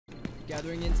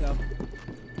Gathering intel.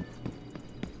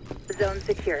 Zone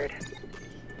secured.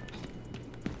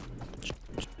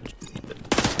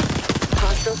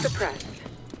 Hostile suppressed.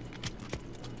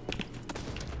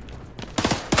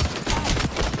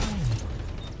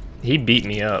 He beat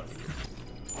me up.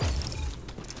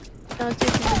 Now it's time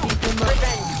for you to beat him up.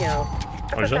 Revenge kill.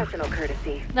 A What is that? professional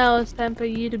courtesy. Now it's time for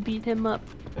you to beat him up.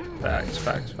 Facts,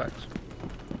 facts, facts.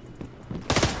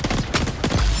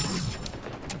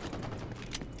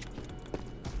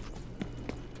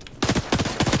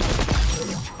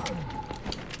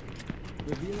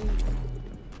 Revealing.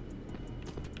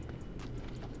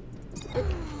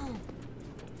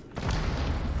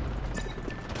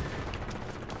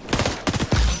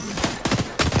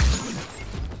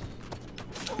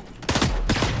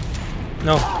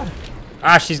 No.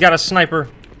 Ah, she's got a sniper.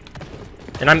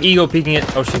 And I'm ego peeking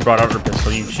it. Oh, she brought out her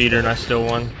pistol, you cheater, and I still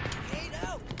won.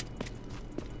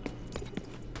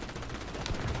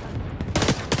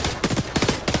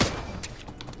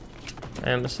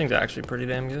 Man, this thing's actually pretty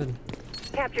damn good.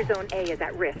 Capture zone A is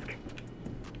at risk.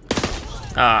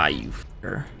 Ah, you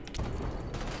f***er.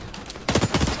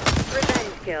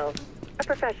 Revenge kill. A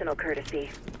professional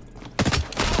courtesy.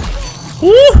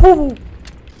 Woohoo!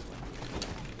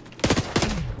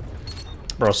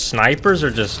 Bro, snipers are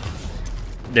just...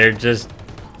 They're just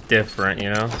different,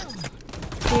 you know?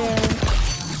 Yeah.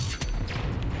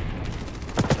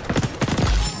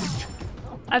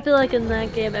 I feel like in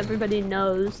that game everybody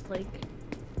knows like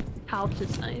how to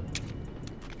snipe.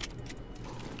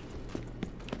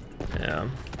 Yeah.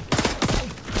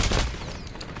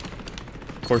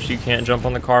 Of course you can't jump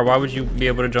on the car. Why would you be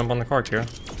able to jump on the car, Kyra?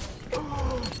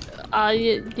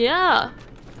 Yeah.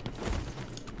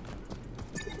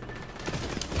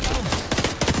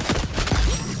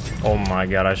 Oh my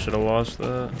god, I should have lost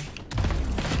that.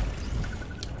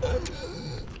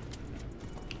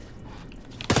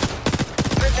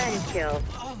 Revenge kill.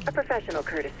 A professional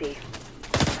courtesy.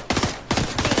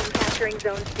 Team capturing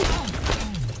zone C.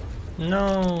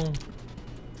 No.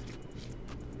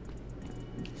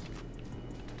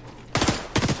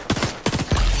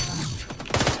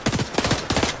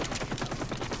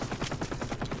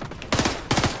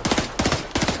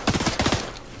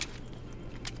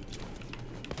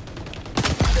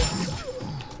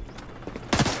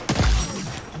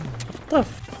 The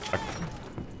fuck?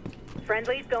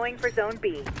 Friendlies going for zone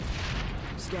B.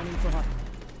 Scanning for hot.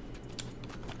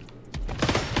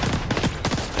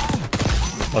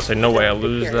 I'll say no way I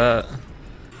lose that.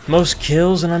 Most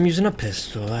kills and I'm using a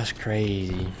pistol. That's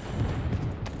crazy.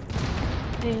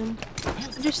 Damn.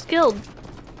 You're skilled.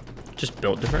 Just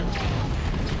built different.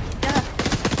 Yeah.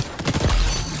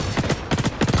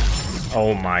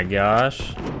 Oh my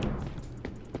gosh.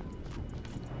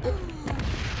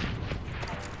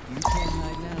 You can't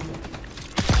hide now.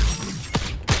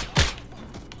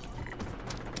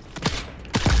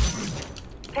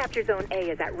 Capture zone A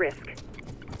is at risk.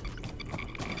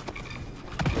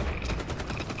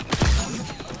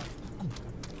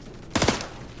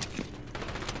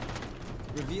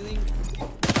 Revealing.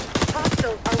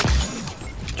 Hostiles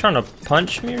are Trying to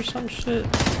punch me or some shit?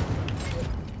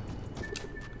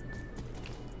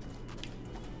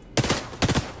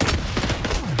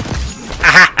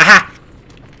 Aha! Aha!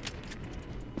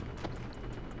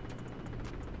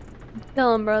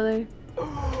 Kill him, brother.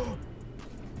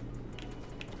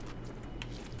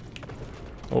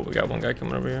 Oh, we got one guy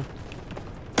coming over here.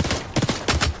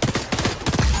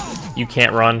 You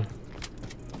can't run.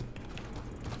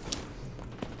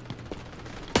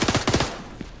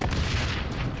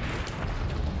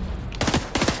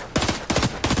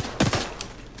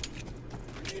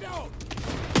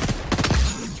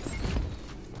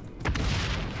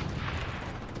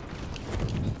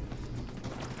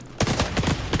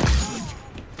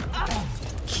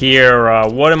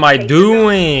 Kyra, what am I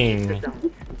doing?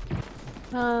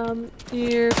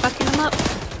 You're fucking him up.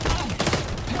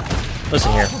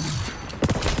 Listen here.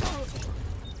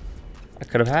 I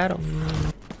could have had him.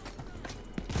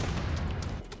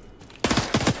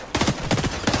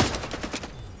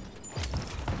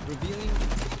 Revealing.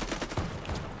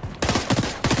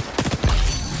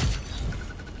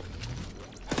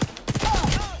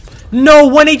 No,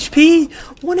 1 HP!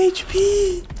 1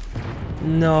 HP!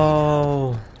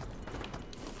 No.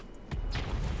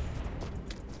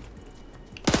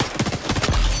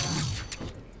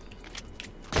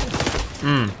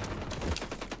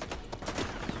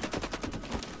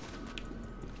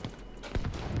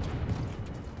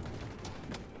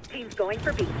 teams going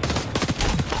for B.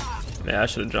 Yeah, I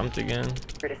should have jumped again.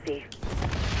 Courtesy.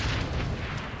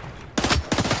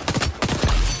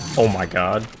 Oh my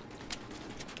god.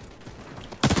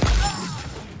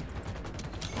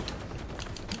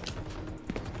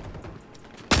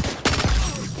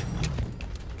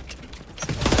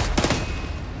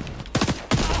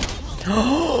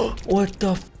 What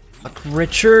the fuck,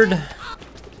 Richard?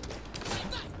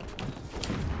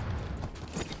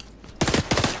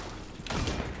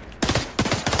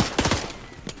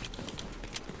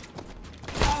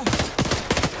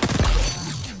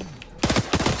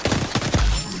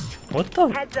 What the?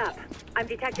 Heads up. I'm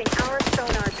detecting our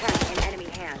sonar tech in enemy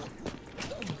hands.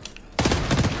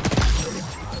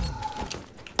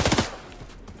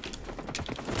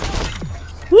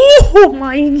 Oh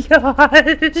my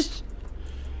gosh.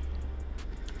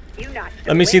 You notched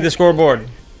Let me see away. the scoreboard.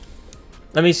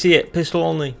 Let me see it. Pistol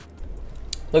only.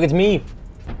 Look, it's me.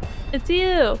 It's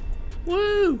you.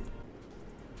 Woo!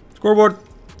 Scoreboard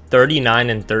 39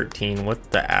 and 13.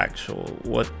 What the actual?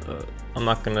 What the? I'm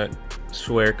not gonna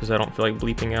swear because I don't feel like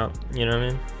bleeping out. You know what I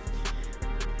mean?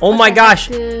 Oh my gosh!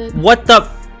 Dude. What the?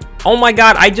 Oh my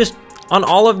god! I just on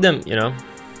all of them. You know?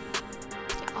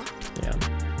 Yeah.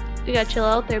 You gotta chill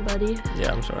out there, buddy.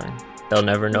 Yeah. I'm sorry. They'll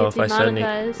never know You if get I said anything.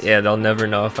 demonetized. Yeah. They'll never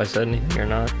know if I said anything or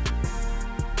not.